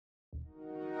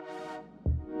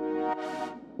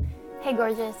Hey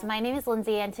gorgeous, my name is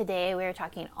Lindsay and today we are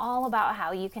talking all about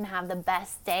how you can have the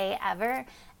best day ever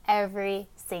every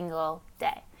single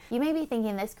day. You may be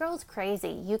thinking, this girl's crazy.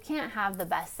 You can't have the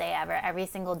best day ever every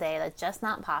single day. That's just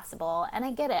not possible. And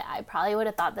I get it. I probably would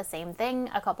have thought the same thing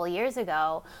a couple years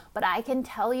ago, but I can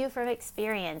tell you from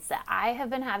experience that I have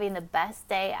been having the best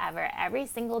day ever every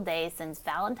single day since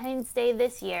Valentine's Day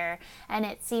this year, and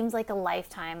it seems like a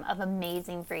lifetime of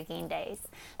amazing freaking days.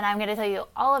 And I'm going to tell you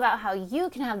all about how you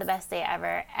can have the best day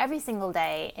ever every single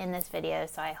day in this video,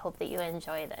 so I hope that you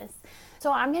enjoy this.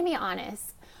 So I'm going to be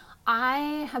honest.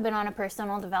 I have been on a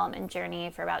personal development journey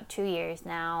for about 2 years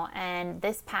now, and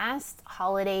this past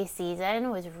holiday season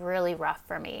was really rough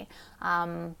for me.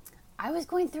 I was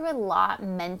going through a lot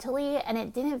mentally, and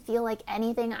it didn't feel like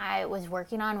anything I was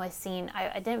working on was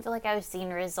I didn't feel like I was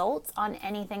seeing results on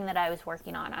anything that I was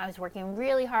working on. I was working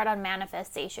really hard on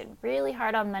manifestation, really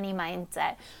hard on money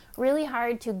mindset, really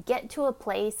hard to get to a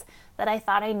place that I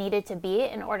thought I needed to be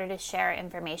in order to share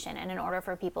information and in order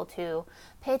for people to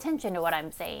pay attention to what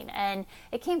I'm saying. And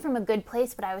it came from a good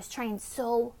place, but I was trying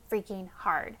so freaking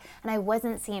hard and I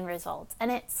wasn't seeing results, and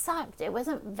it sucked. It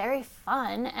wasn't very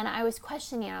fun, and I was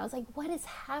questioning. I was like, what is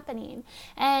happening?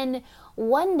 And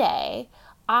one day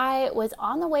I was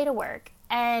on the way to work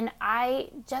and I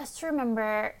just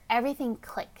remember everything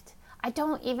clicked. I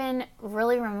don't even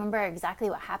really remember exactly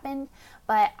what happened,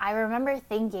 but I remember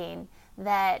thinking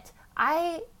that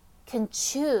I can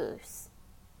choose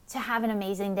to have an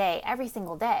amazing day every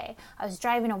single day. I was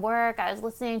driving to work, I was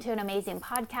listening to an amazing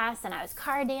podcast, and I was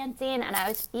car dancing, and I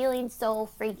was feeling so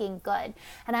freaking good.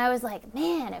 And I was like,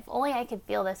 man, if only I could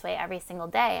feel this way every single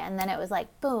day. And then it was like,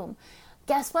 boom.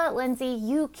 Guess what, Lindsay?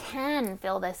 You can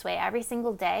feel this way every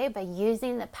single day by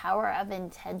using the power of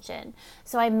intention.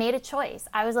 So I made a choice.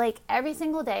 I was like, every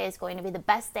single day is going to be the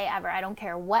best day ever. I don't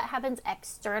care what happens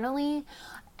externally.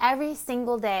 Every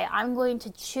single day, I'm going to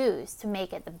choose to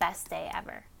make it the best day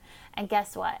ever. And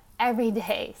guess what? Every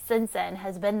day since then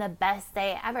has been the best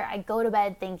day ever. I go to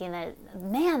bed thinking that,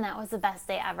 man, that was the best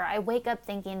day ever. I wake up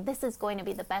thinking this is going to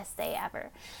be the best day ever.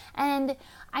 And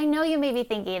I know you may be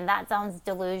thinking that sounds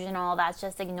delusional. That's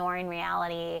just ignoring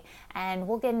reality. And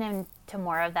we'll get into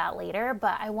more of that later.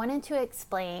 But I wanted to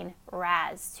explain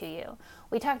RAS to you.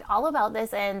 We talked all about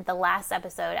this in the last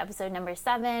episode number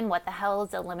 7, What the Hell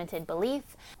is a Limited Belief?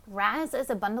 RAS is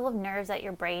a bundle of nerves at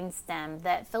your brain stem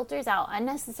that filters out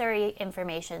unnecessary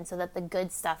information so that the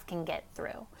good stuff can get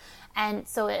through. And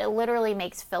so it literally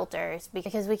makes filters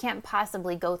because we can't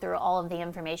possibly go through all of the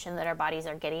information that our bodies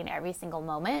are getting every single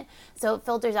moment. So it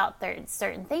filters out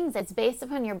certain things. It's based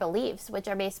upon your beliefs, which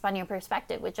are based upon your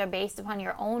perspective, which are based upon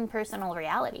your own personal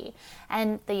reality.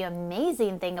 And the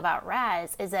amazing thing about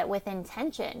RAS is that with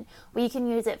intention, we can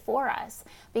use it for us,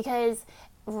 because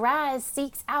RAS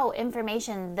seeks out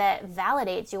information that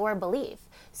validates your belief.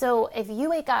 So if you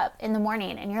wake up in the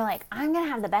morning and you're like, I'm going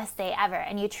to have the best day ever,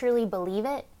 and you truly believe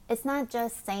it, it's not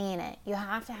just saying it. You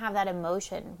have to have that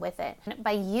emotion with it.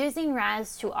 By using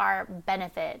RAS to our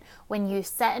benefit, when you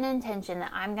set an intention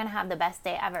that I'm going to have the best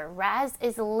day ever, RAS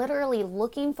is literally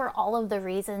looking for all of the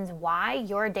reasons why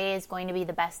your day is going to be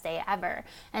the best day ever.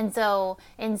 And so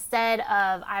instead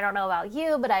of, I don't know about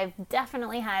you, but I've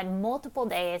definitely had multiple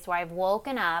days where I've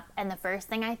woken up and the first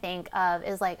thing I think of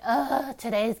is like,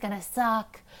 today's going to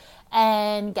suck.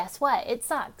 And guess what? It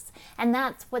sucks. And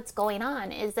that's what's going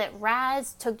on, is that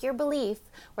RAS took your belief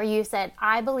where you said,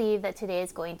 I believe that today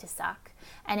is going to suck.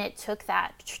 And it took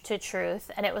that to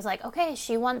truth. And it was like, okay,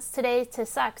 she wants today to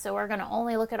suck. So we're going to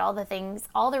only look at all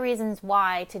the reasons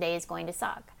why today is going to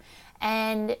suck.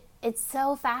 And it's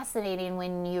so fascinating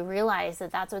when you realize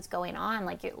that that's what's going on.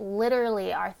 Like,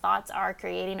 literally our thoughts are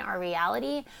creating our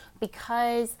reality,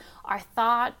 because our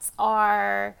thoughts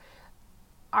are...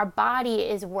 Our body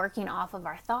is working off of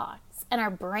our thoughts, and our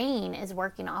brain is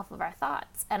working off of our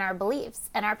thoughts and our beliefs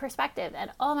and our perspective.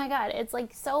 And oh my God, it's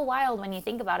like so wild when you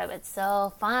think about it. It's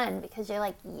so fun because you're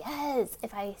like, yes,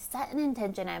 if I set an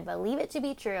intention and I believe it to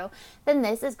be true, then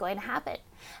this is going to happen.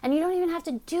 And you don't even have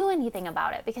to do anything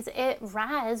about it, because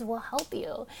RAS will help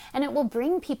you, and it will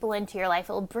bring people into your life.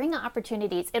 It will bring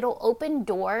opportunities. It'll open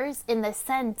doors in the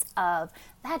sense of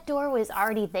that door was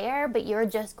already there, but you're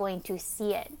just going to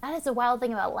see it. That is the wild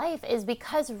thing about life, is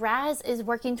because RAS is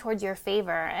working towards your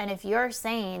favor. And if you're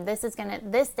saying this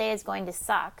day is going to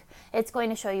suck, it's going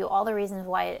to show you all the reasons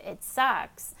why it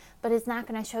sucks. but it's not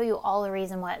going to show you all the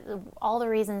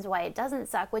reasons why it doesn't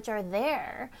suck, which are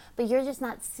there, but you're just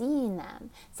not seeing them.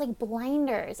 It's like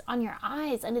blinders on your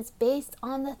eyes, and it's based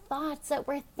on the thoughts that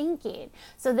we're thinking.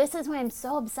 So this is why I'm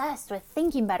so obsessed with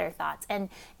thinking better thoughts and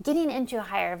getting into a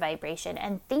higher vibration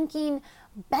and thinking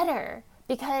better,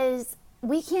 because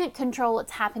we can't control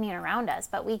what's happening around us,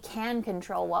 but we can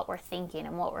control what we're thinking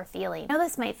and what we're feeling. I know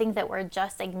this might think that we're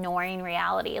just ignoring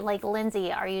reality. Like,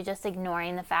 Lindsay, are you just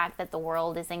ignoring the fact that the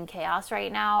world is in chaos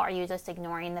right now? Are you just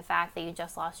ignoring the fact that you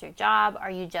just lost your job? Are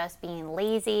you just being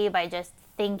lazy by just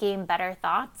thinking better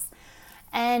thoughts?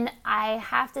 And I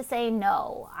have to say,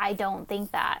 no, I don't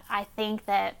think that. I think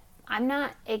that I'm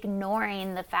not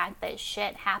ignoring the fact that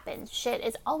shit happens. Shit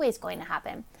is always going to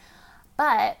happen.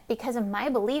 But because of my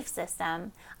belief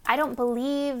system, I don't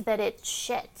believe that it's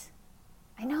shit.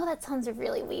 I know that sounds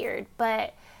really weird,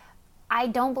 but I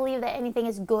don't believe that anything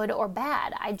is good or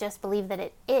bad. I just believe that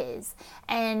it is.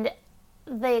 And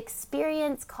the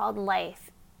experience called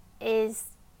life is,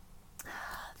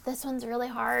 this one's really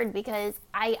hard because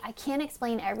I can't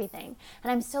explain everything.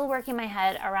 And I'm still working my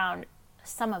head around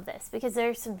some of this because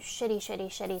there's some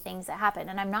shitty things that happen.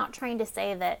 And I'm not trying to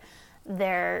say that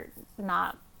they're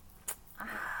not,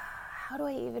 how do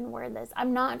I even word this?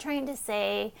 I'm not trying to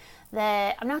say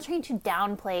that, I'm not trying to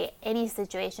downplay any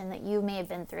situation that you may have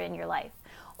been through in your life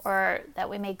or that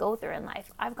we may go through in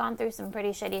life. I've gone through some pretty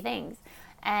shitty things.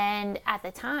 And at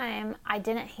the time, I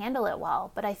didn't handle it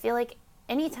well. But I feel like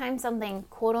anytime something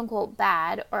quote unquote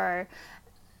bad or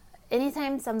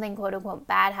anytime something quote unquote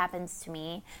bad happens to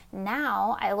me,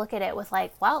 now I look at it with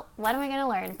like, well, what am I going to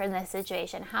learn from this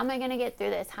situation? How am I going to get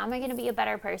through this? How am I going to be a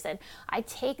better person? I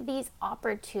take these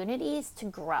opportunities to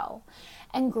grow,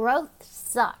 and growth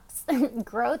sucks.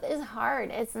 Growth is hard.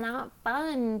 It's not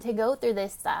fun to go through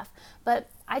this stuff, but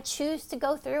I choose to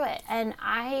go through it. And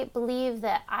I believe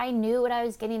that I knew what I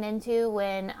was getting into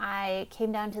when I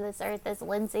came down to this earth as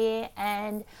Lindsay,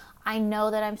 and I know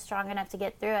that I'm strong enough to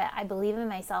get through it. I believe in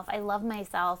myself. I love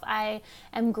myself. I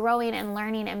am growing and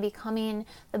learning and becoming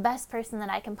the best person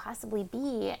that I can possibly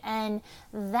be. And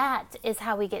that is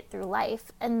how we get through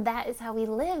life. And that is how we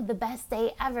live the best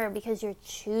day ever, because you're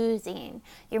choosing.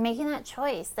 You're making that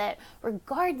choice that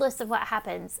regardless of what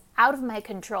happens out of my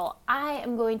control, I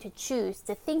am going to choose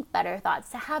to think better thoughts,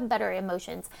 to have better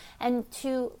emotions, and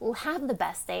to have the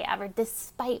best day ever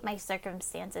despite my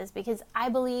circumstances. Because I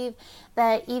believe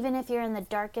that even if you're in the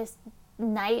darkest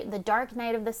night, the dark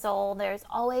night of the soul, there's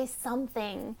always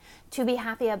something to be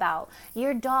happy about.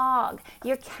 Your dog,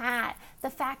 your cat, the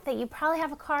fact that you probably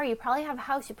have a car, you probably have a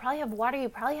house, you probably have water, you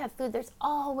probably have food. There's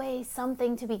always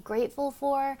something to be grateful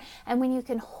for. And when you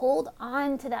can hold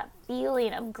on to that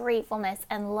feeling of gratefulness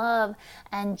and love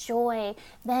and joy,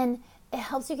 then it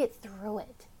helps you get through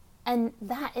it. And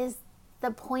that is the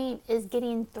point, is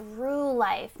getting through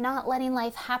life, not letting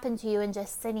life happen to you and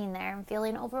just sitting there and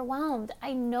feeling overwhelmed.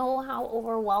 I know how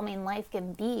overwhelming life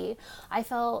can be. I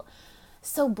felt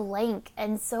so blank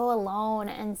and so alone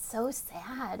and so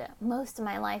sad. Most of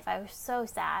my life I was so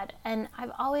sad, and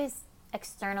I've always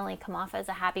externally come off as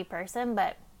a happy person,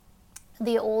 but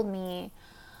the old me,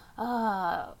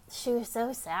 she was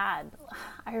so sad.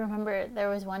 I remember there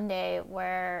was one day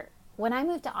where when I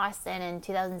moved to Austin in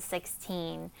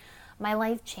 2016, my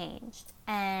life changed,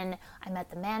 and I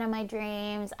met the man of my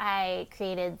dreams. I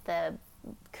created the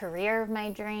career of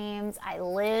my dreams. I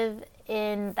live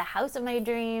in the house of my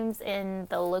dreams, in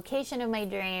the location of my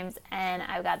dreams, and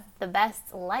I've got the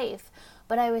best life.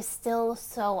 But I was still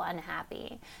so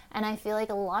unhappy. And I feel like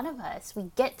a lot of us,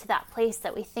 we get to that place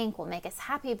that we think will make us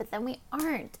happy, but then we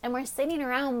aren't. And we're sitting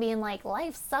around being like,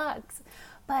 life sucks.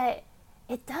 But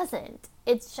it doesn't.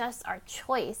 It's just our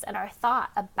choice and our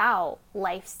thought about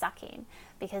life sucking,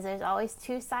 because there's always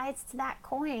two sides to that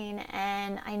coin.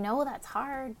 And I know that's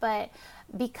hard, but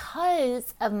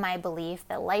because of my belief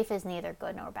that life is neither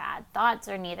good nor bad, thoughts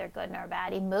are neither good nor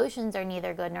bad, emotions are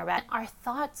neither good nor bad, our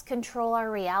thoughts control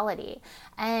our reality,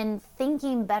 and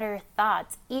thinking better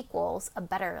thoughts equals a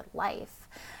better life.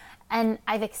 And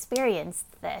I've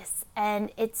experienced this,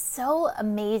 and it's so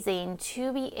amazing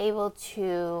to be able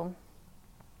to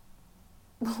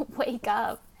wake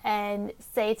up and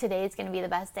say today is going to be the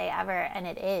best day ever, and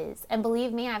it is. And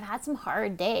believe me, I've had some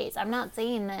hard days. I'm not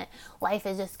saying that life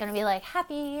is just going to be like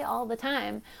happy all the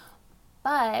time,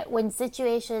 but when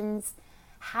situations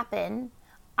happen,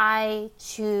 I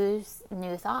choose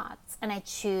new thoughts, and I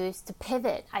choose to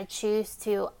pivot. I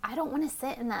don't want to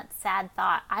sit in that sad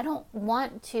thought. I don't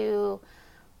want to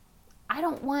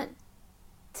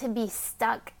be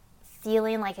stuck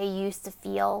feeling like I used to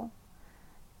feel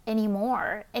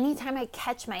anymore. Anytime I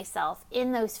catch myself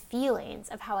in those feelings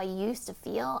of how I used to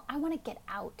feel, I want to get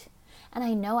out, and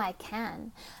I know I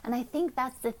can. And I think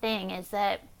that's the thing, is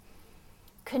that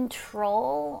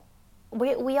control,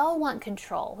 we all want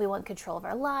control. We want control of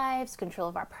our lives, control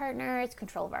of our partners,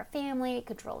 control of our family,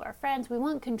 control of our friends. We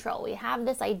want control. We have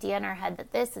this idea in our head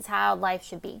that this is how life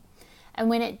should be. And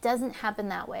when it doesn't happen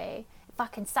that way,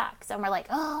 fucking sucks. And we're like,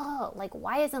 oh, like,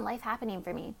 why isn't life happening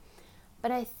for me?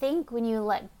 But I think when you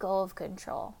let go of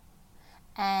control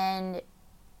and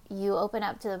you open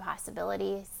up to the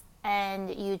possibilities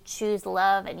and you choose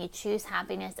love and you choose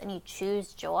happiness and you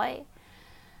choose joy,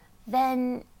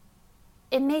 then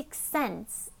it makes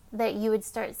sense that you would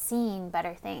start seeing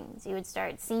better things. You would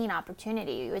start seeing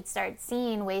opportunity. You would start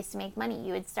seeing ways to make money.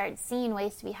 You would start seeing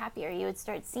ways to be happier. You would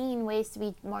start seeing ways to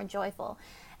be more joyful.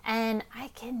 And I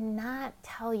cannot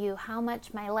tell you how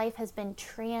much my life has been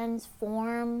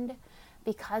transformed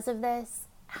because of this,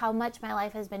 how much my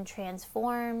life has been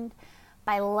transformed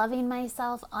by loving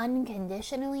myself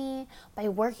unconditionally, by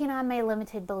working on my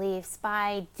limited beliefs,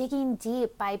 by digging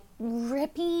deep, by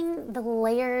ripping the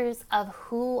layers of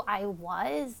who I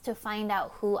was to find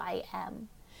out who I am.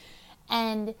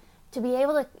 And to be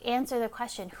able to answer the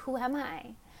question, who am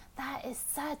I? That is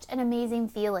such an amazing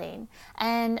feeling.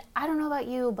 And I don't know about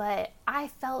you, but I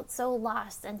felt so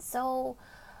lost and so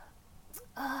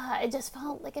it just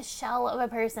felt like a shell of a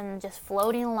person just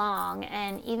floating along.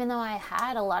 And even though I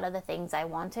had a lot of the things I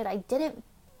wanted, I didn't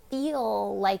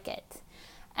feel like it.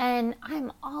 And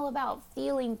I'm all about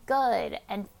feeling good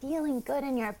and feeling good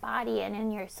in your body and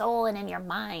in your soul and in your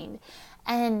mind.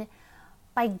 And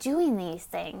by doing these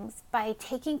things, by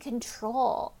taking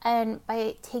control, and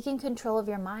by taking control of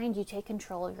your mind, you take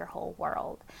control of your whole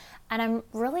world. And I'm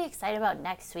really excited about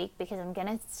next week because I'm going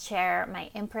to share my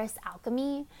Empress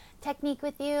Alchemy technique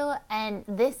with you. And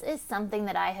this is something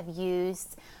that I have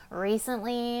used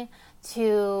recently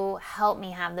to help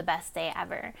me have the best day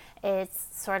ever. It's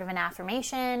sort of an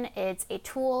affirmation. It's a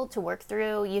tool to work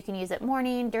through. You can use it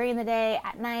morning, during the day,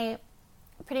 at night,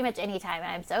 pretty much anytime.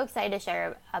 And I'm so excited to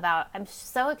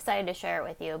share it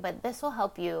with you, but this will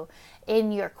help you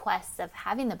in your quest of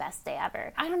having the best day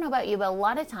ever. I don't know about you, but a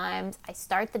lot of times I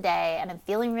start the day and I'm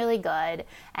feeling really good,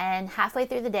 and halfway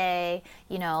through the day,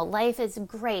 life is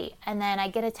great, and then I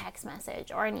get a text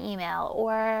message or an email,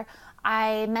 or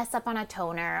I mess up on a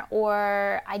toner,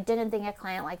 or I didn't think a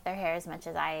client liked their hair as much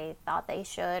as I thought they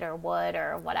should or would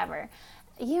or whatever.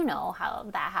 You know how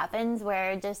that happens,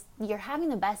 where just you're having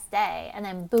the best day and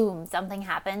then boom, something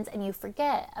happens and you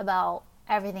forget about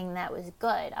everything that was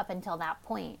good up until that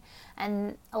point.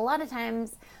 And a lot of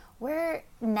times we're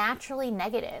naturally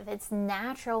negative. It's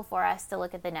natural for us to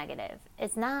look at the negative.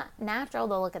 It's not natural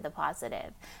to look at the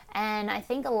positive. And I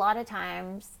think a lot of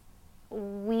times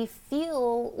we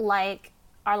feel like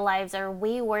our lives are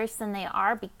way worse than they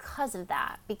are because of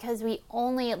that. Because we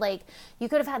only, you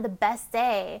could have had the best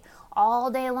day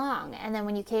all day long, and then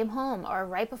when you came home or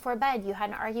right before bed, you had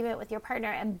an argument with your partner,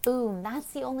 and boom,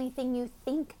 that's the only thing you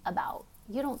think about.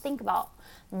 You don't think about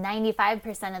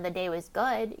 95% of the day was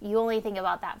good. You only think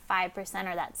about that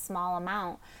 5% or that small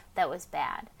amount that was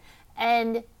bad,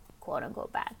 and quote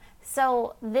unquote bad.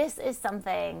 So this is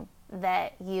something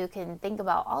that you can think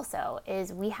about also,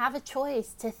 is we have a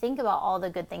choice to think about all the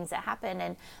good things that happen.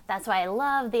 And that's why I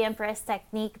love the Empress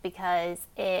technique, because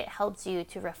it helps you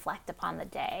to reflect upon the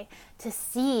day, to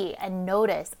see and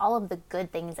notice all of the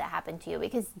good things that happen to you,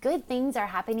 because good things are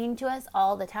happening to us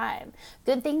all the time.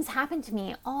 Good things happen to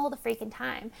me all the freaking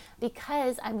time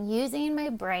because I'm using my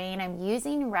brain, I'm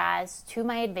using Raz to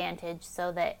my advantage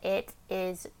so that it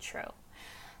is true.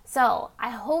 So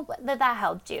I hope that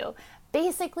helped you.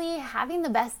 Basically, having the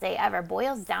best day ever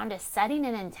boils down to setting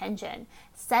an intention,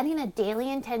 setting a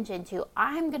daily intention to,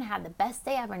 I'm going to have the best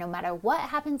day ever no matter what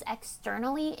happens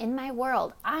externally in my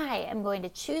world. I am going to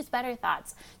choose better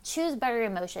thoughts, choose better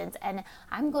emotions, and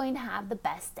I'm going to have the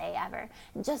best day ever.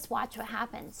 And just watch what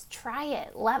happens. Try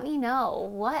it. Let me know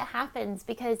what happens,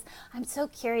 because I'm so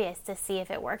curious to see if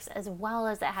it works as well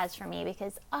as it has for me,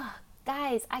 because,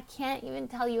 guys, I can't even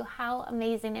tell you how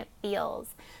amazing it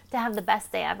feels to have the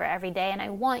best day ever every day. And I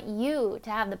want you to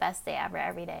have the best day ever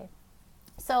every day.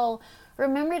 So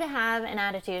remember to have an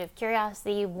attitude of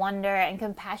curiosity, wonder, and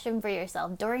compassion for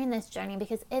yourself during this journey,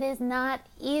 because it is not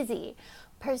easy.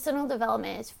 Personal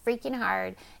development is freaking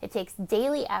hard. It takes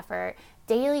daily effort,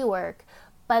 daily work,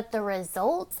 but the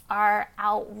results are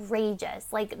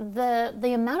outrageous. Like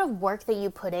the amount of work that you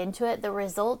put into it, the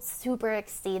results super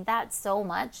exceed that so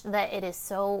much that it is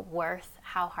so worth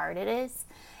how hard it is,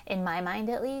 in my mind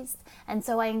at least. And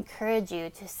so I encourage you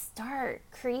to start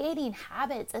creating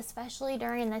habits, especially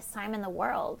during this time in the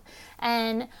world.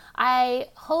 And I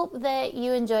hope that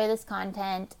you enjoy this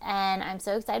content, and I'm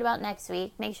so excited about next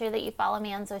week. Make sure that you follow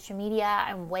me on social media.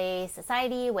 I'm Way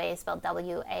Society, Way spelled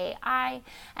W-A-I,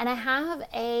 and I have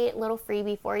a little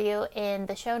freebie for you in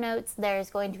the show notes. There's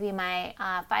going to be my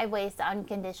 5 ways to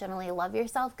unconditionally love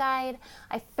yourself guide.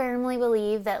 I firmly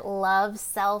believe that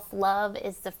self-love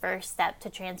is the first step to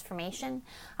transformation.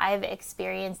 I've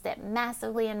experienced it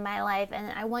massively in my life,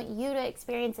 and I want you to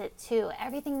experience it too.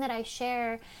 Everything that I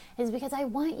share is because I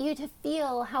want you to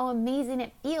feel how amazing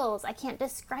it feels. I can't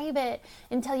describe it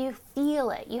until you feel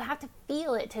it. You have to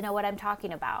feel it to know what I'm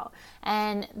talking about.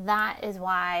 And that is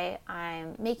why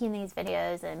I'm making these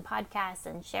videos and podcasts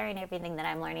and sharing everything that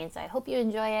I'm learning. So I hope you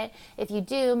enjoy it. If you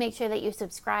do, make sure that you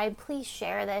subscribe. Please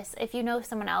share this. If you know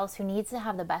someone else who needs to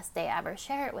have the best day ever,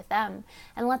 share it with them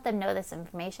and let them know this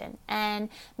information. And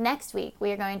next week,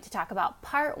 we are going to talk about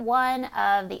part 1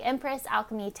 of the Empress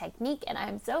Alchemy Technique. And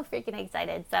I'm so freaking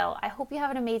excited. So I hope you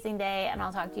have an amazing day, and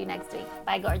I'll talk to you next week.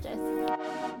 Bye, gorgeous.